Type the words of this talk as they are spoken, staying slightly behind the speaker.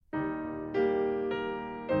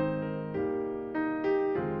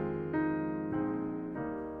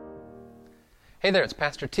Hey there, it's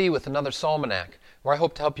Pastor T with another Psalmanac, where I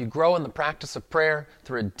hope to help you grow in the practice of prayer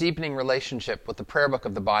through a deepening relationship with the prayer book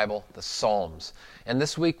of the Bible, the Psalms. And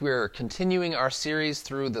this week we're continuing our series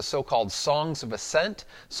through the so-called Songs of Ascent,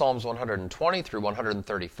 Psalms 120 through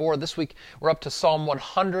 134. This week we're up to Psalm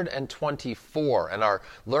 124, and our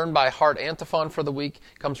Learn by Heart antiphon for the week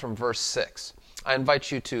comes from verse 6. I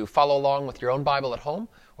invite you to follow along with your own Bible at home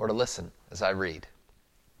or to listen as I read.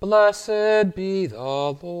 Blessed be the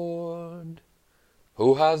Lord,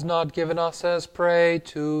 who has not given us as prey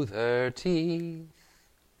to their teeth.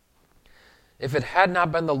 If it had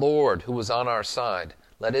not been the Lord who was on our side,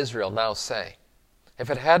 let Israel now say, if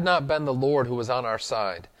it had not been the Lord who was on our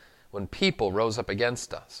side, when people rose up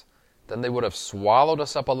against us, then they would have swallowed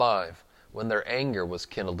us up alive when their anger was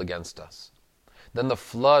kindled against us. Then the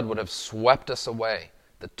flood would have swept us away,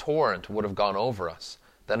 the torrent would have gone over us,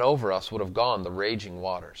 then over us would have gone the raging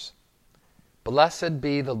waters. Blessed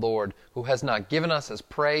be the Lord, who has not given us as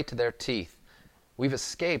prey to their teeth. We've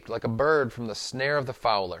escaped like a bird from the snare of the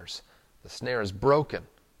fowlers. The snare is broken,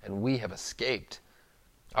 and we have escaped.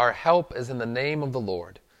 Our help is in the name of the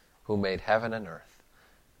Lord, who made heaven and earth.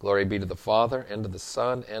 Glory be to the Father, and to the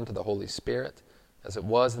Son, and to the Holy Spirit, as it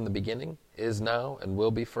was in the beginning, is now, and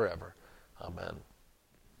will be forever. Amen.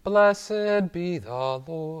 Blessed be the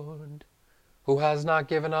Lord, who has not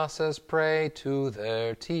given us as prey to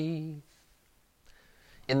their teeth.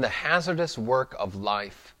 In the hazardous work of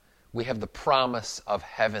life, we have the promise of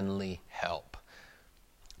heavenly help.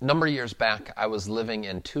 A number of years back, I was living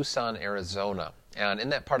in Tucson, Arizona. And in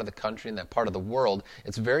that part of the country, in that part of the world,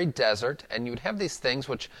 it's very desert, and you'd have these things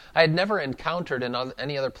which I had never encountered in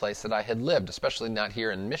any other place that I had lived, especially not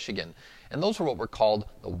here in Michigan. And those were what were called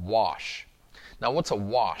the wash. Now, what's a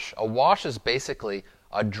wash? A wash is basically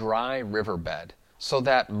a dry riverbed, so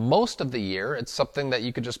that most of the year it's something that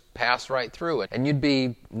you could just pass right through. And you'd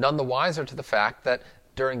be none the wiser to the fact that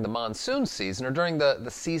during the monsoon season, or during the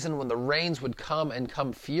season when the rains would come and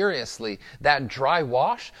come furiously, that dry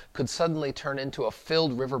wash could suddenly turn into a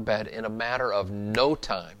filled riverbed in a matter of no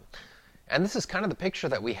time. And this is kind of the picture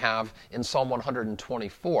that we have in Psalm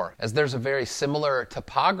 124, as there's a very similar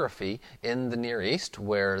topography in the Near East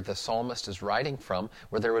where the psalmist is writing from,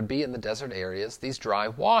 where there would be in the desert areas these dry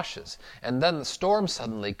washes. And then the storm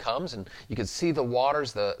suddenly comes, and you can see the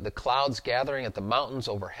waters, the clouds gathering at the mountains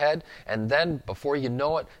overhead, and then before you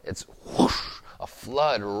know it, it's whoosh, a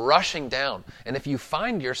flood rushing down. And if you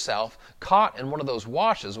find yourself caught in one of those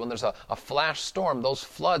washes, when there's a flash storm, those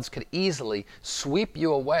floods could easily sweep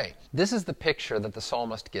you away. This is the picture that the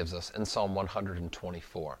psalmist gives us in Psalm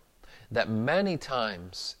 124. That many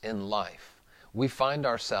times in life, we find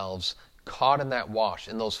ourselves caught in that wash,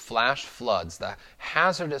 in those flash floods, the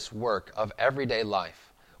hazardous work of everyday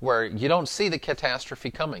life, where you don't see the catastrophe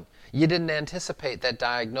coming. You didn't anticipate that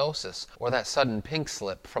diagnosis or that sudden pink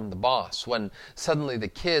slip from the boss, when suddenly the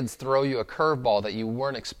kids throw you a curveball that you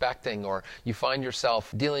weren't expecting, or you find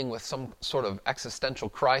yourself dealing with some sort of existential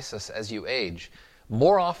crisis as you age.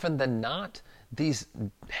 More often than not, these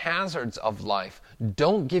hazards of life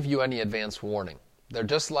don't give you any advance warning. They're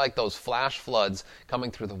just like those flash floods coming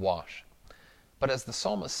through the wash. But as the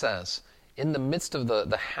psalmist says, in the midst of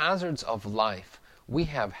the hazards of life, we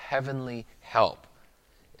have heavenly help.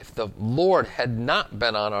 If the Lord had not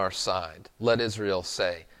been on our side, let Israel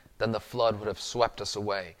say, then the flood would have swept us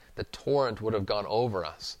away. The torrent would have gone over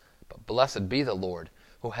us. But blessed be the Lord,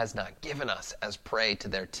 who has not given us as prey to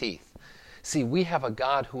their teeth. See, we have a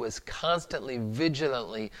God who is constantly,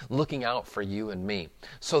 vigilantly looking out for you and me,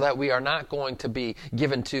 so that we are not going to be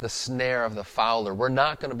given to the snare of the fowler. We're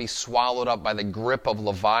not going to be swallowed up by the grip of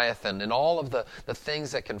Leviathan and all of the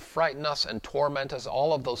things that can frighten us and torment us,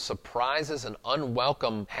 all of those surprises and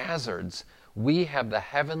unwelcome hazards. We have the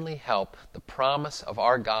heavenly help, the promise of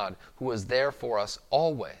our God, who is there for us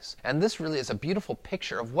always. And this really is a beautiful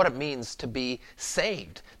picture of what it means to be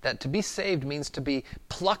saved. That to be saved means to be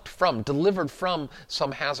plucked from, delivered from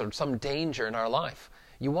some hazard, some danger in our life.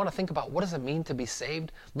 You want to think about, what does it mean to be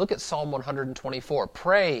saved? Look at Psalm 124.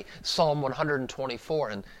 Pray Psalm 124.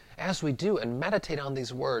 And as we do and meditate on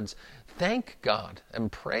these words, thank God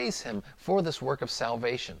and praise Him for this work of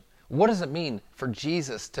salvation. What does it mean for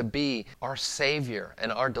Jesus to be our Savior and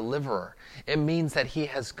our deliverer? It means that He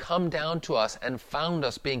has come down to us and found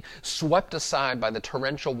us being swept aside by the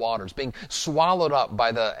torrential waters, being swallowed up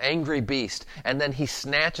by the angry beast, and then He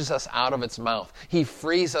snatches us out of its mouth. He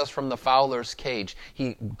frees us from the fowler's cage.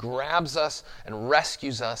 He grabs us and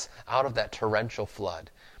rescues us out of that torrential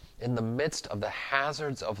flood. In the midst of the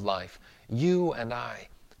hazards of life, you and I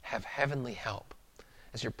have heavenly help.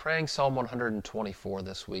 As you're praying Psalm 124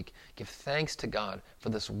 this week, give thanks to God for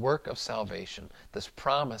this work of salvation, this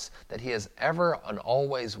promise that He is ever and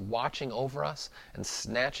always watching over us and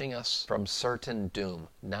snatching us from certain doom,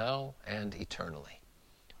 now and eternally.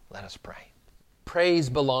 Let us pray. Praise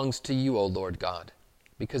belongs to you, O Lord God,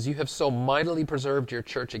 because you have so mightily preserved your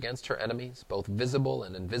church against her enemies, both visible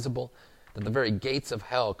and invisible, that the very gates of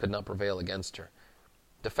hell could not prevail against her.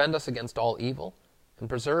 Defend us against all evil, and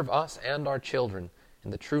preserve us and our children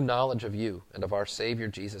in the true knowledge of you and of our Savior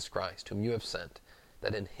Jesus Christ, whom you have sent,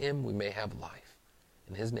 that in Him we may have life.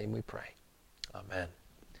 In His name we pray. Amen.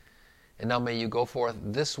 And now may you go forth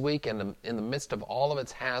this week and in the midst of all of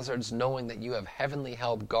its hazards, knowing that you have heavenly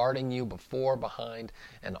help guarding you before, behind,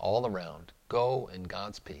 and all around. Go in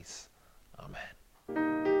God's peace. Amen.